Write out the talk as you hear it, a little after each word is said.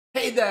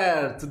Hey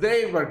there!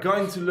 Today we're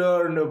going to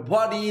learn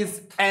what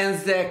is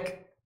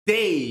Anzac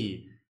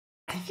Day.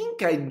 I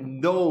think I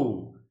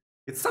know.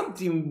 It's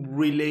something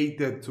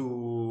related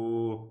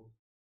to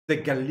the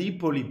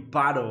Gallipoli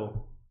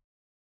battle.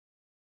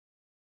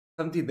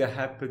 Something that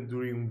happened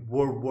during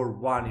World War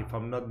I, if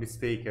I'm not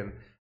mistaken.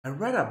 I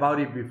read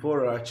about it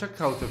before. I checked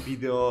out a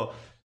video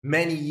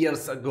many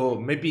years ago,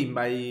 maybe in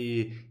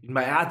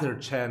my other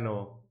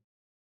channel,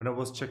 when I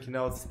was checking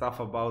out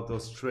stuff about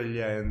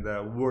Australia and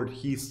world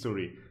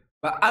history.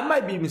 But I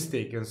might be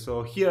mistaken,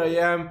 so here I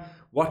am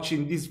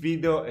watching this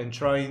video and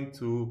trying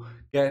to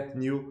get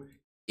new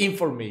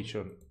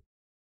information.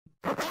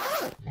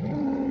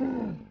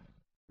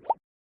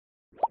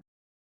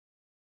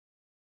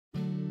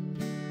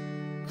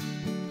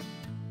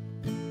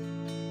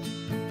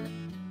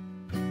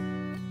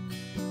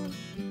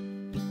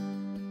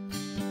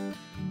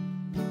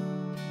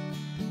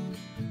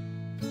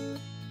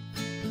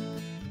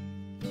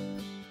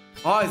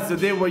 Oh, it's the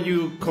day where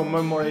you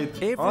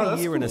commemorate...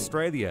 Every year in cool.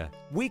 Australia,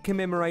 we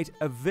commemorate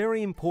a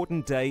very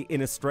important day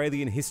in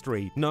Australian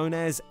history known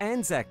as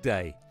Anzac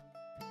Day.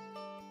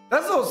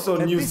 That's also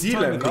At New this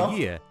Zealand, time of no?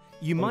 the year,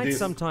 you might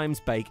sometimes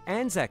bake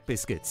Anzac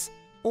biscuits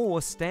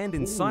or stand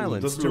in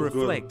silence to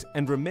reflect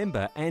and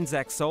remember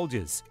Anzac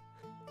soldiers.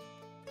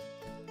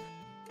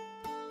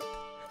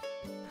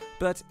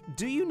 But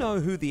do you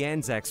know who the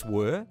Anzacs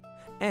were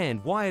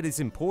and why it is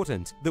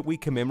important that we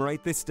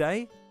commemorate this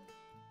day?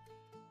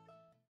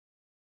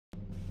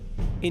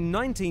 In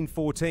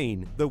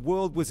 1914, the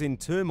world was in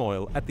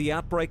turmoil at the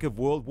outbreak of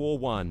World War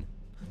I.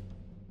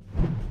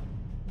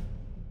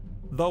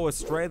 Though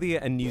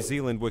Australia and New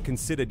Zealand were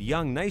considered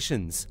young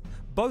nations,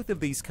 both of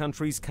these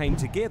countries came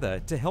together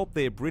to help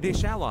their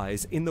British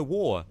allies in the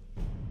war.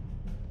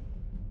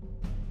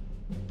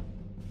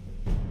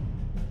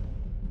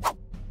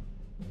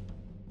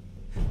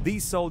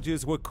 These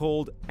soldiers were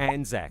called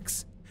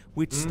Anzacs,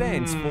 which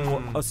stands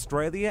for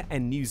Australia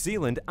and New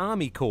Zealand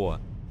Army Corps.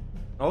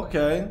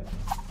 Okay.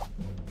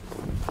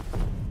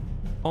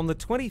 On the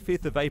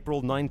 25th of April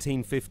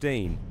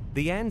 1915,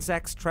 the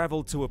Anzacs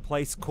travelled to a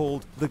place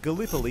called the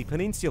Gallipoli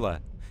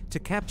Peninsula to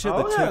capture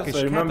the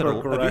Turkish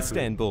capital of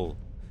Istanbul,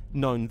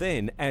 known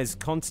then as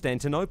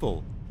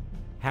Constantinople.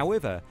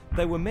 However,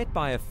 they were met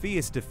by a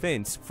fierce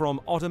defence from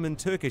Ottoman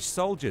Turkish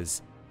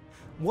soldiers.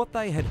 What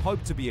they had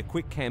hoped to be a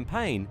quick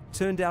campaign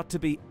turned out to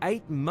be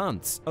 8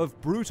 months of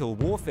brutal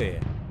warfare.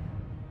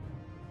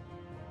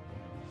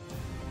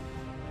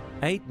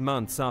 8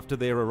 months after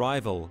their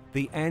arrival,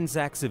 the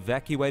Anzacs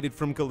evacuated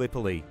from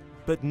Gallipoli,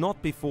 but not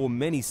before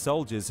many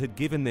soldiers had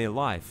given their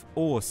life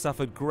or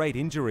suffered great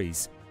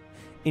injuries.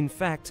 In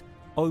fact,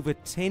 over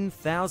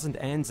 10,000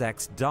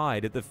 Anzacs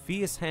died at the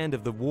fierce hand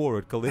of the war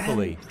at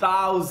Gallipoli.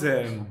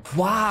 10,000!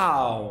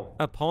 Wow!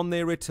 Upon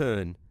their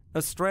return,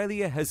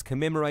 Australia has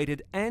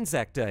commemorated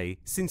Anzac Day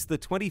since the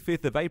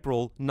 25th of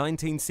April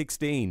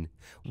 1916,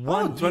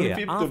 one year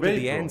after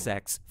the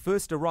Anzacs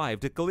first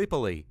arrived at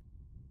Gallipoli.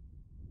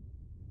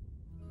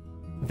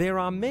 There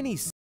are many...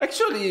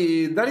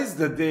 Actually, that is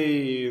the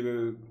day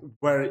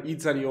where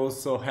Italy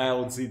also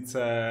held its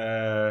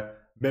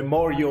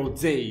Memorial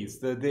Days,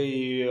 the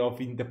day of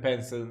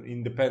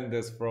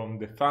independence from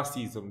the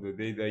fascism, the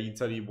day that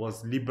Italy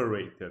was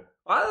liberated.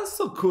 Oh, that's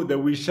so cool that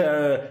we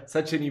share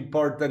such an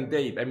important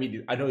date. I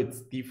mean, I know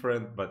it's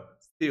different, but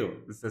still,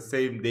 it's the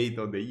same date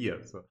of the year.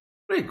 So,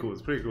 pretty cool,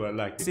 I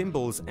like it.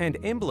 Symbols and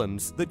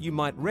emblems that you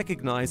might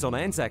recognize on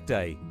Anzac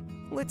Day.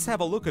 Let's have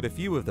a look at a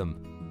few of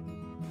them.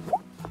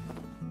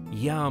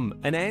 Yum,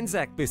 an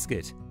Anzac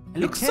biscuit.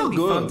 It can be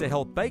fun to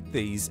help bake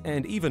these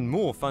and even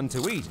more fun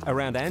to eat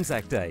around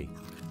Anzac Day.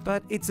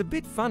 But it's a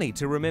bit funny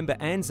to remember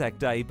Anzac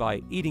Day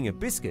by eating a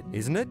biscuit,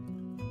 isn't it?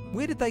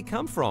 Where did they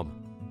come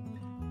from?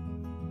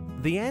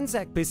 The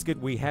Anzac biscuit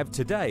we have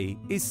today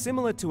is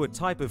similar to a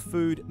type of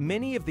food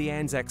many of the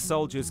Anzac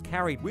soldiers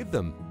carried with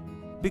them.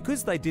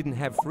 Because they didn't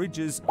have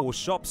fridges or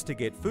shops to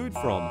get food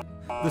from,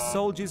 the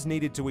soldiers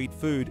needed to eat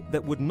food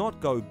that would not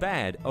go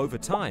bad over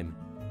time.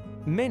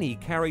 Many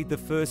carried the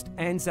first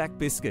Anzac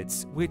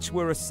biscuits, which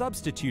were a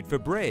substitute for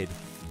bread.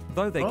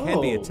 Though they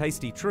can be a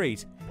tasty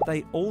treat,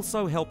 they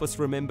also help us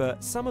remember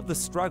some of the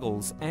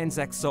struggles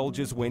Anzac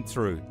soldiers went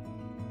through.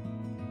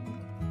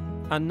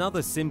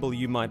 Another symbol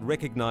you might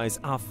recognize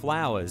are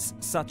flowers,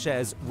 such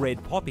as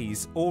red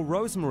poppies or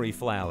rosemary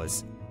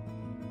flowers.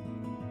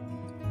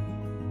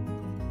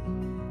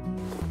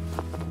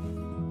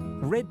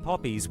 Red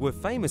poppies were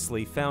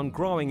famously found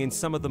growing in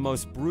some of the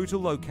most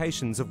brutal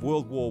locations of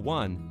World War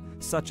I,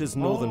 such as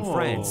northern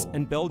France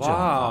and Belgium,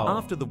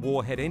 after the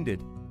war had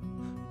ended.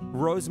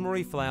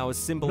 Rosemary flowers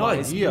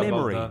symbolize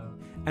memory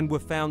and were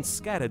found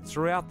scattered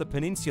throughout the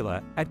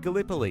peninsula at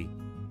Gallipoli.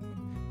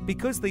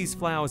 Because these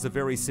flowers are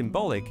very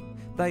symbolic,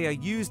 they are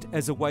used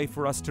as a way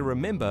for us to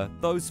remember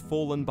those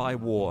fallen by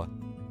war.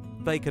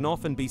 They can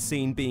often be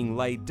seen being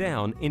laid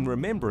down in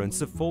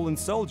remembrance of fallen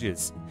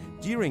soldiers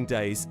during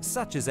days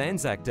such as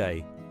Anzac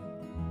Day.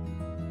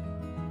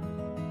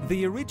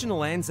 The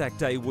original Anzac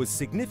Day was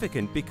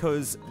significant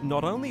because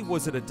not only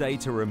was it a day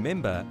to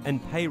remember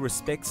and pay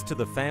respects to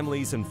the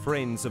families and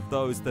friends of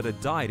those that had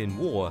died in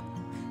war,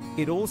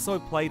 it also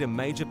played a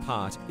major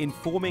part in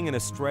forming an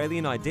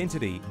Australian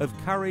identity of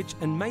courage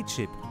and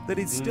mateship that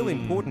is still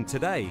important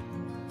today.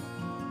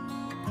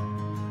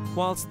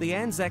 Whilst the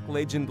Anzac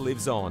legend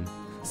lives on,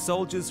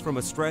 soldiers from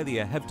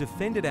Australia have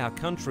defended our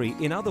country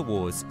in other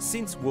wars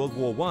since World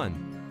War I.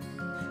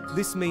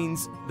 This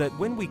means that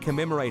when we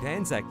commemorate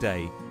Anzac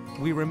Day,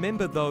 we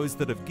remember those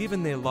that have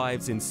given their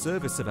lives in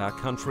service of our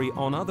country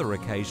on other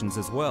occasions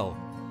as well.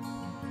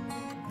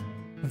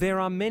 There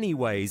are many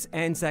ways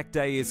Anzac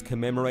Day is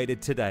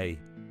commemorated today.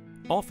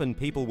 Often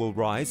people will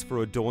rise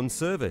for a dawn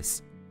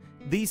service.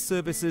 These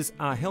services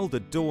are held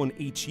at dawn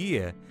each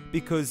year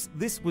because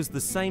this was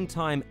the same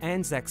time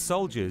Anzac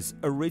soldiers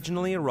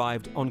originally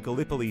arrived on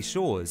Gallipoli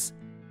shores.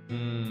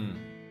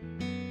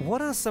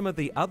 What are some of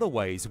the other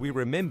ways we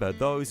remember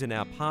those in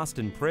our past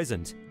and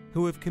present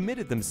who have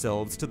committed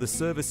themselves to the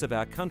service of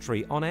our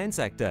country on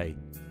Anzac Day?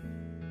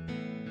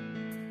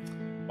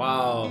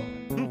 Wow.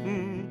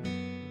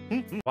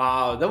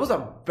 Wow, that was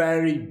a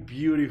very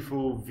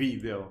beautiful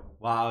video.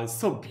 Wow, it's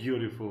so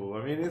beautiful.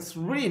 I mean, it's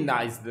really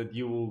nice that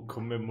you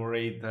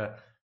commemorate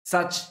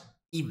such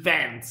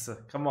events.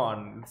 Come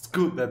on, it's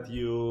good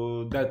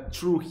that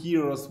true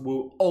heroes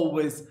will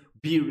always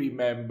be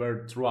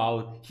remembered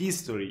throughout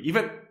history,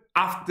 even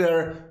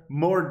after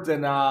more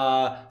than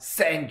a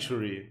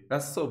century.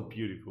 That's so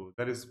beautiful.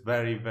 That is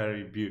very,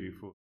 very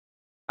beautiful.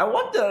 I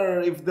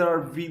wonder if there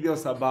are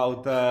videos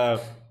about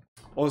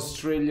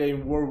Australia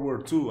in World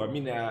War II. I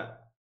mean, I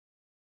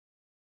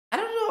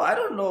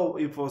don't know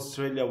if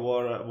Australia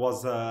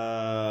was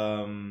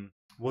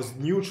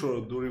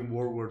neutral during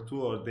World War II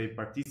or they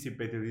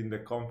participated in the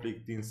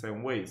conflict in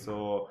some way.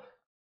 So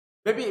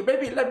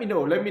maybe let me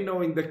know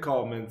in the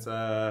comments.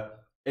 And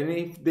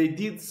if they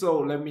did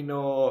so, let me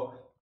know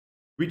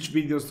which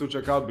videos to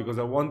check out, because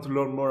I want to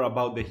learn more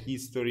about the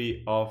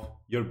history of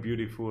your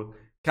beautiful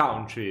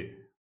country.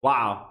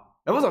 Wow.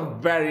 That was a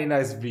very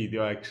nice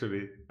video,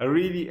 actually. I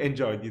really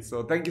enjoyed it.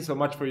 So thank you so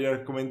much for your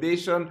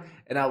recommendation,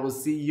 and I will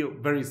see you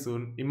very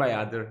soon in my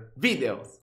other videos.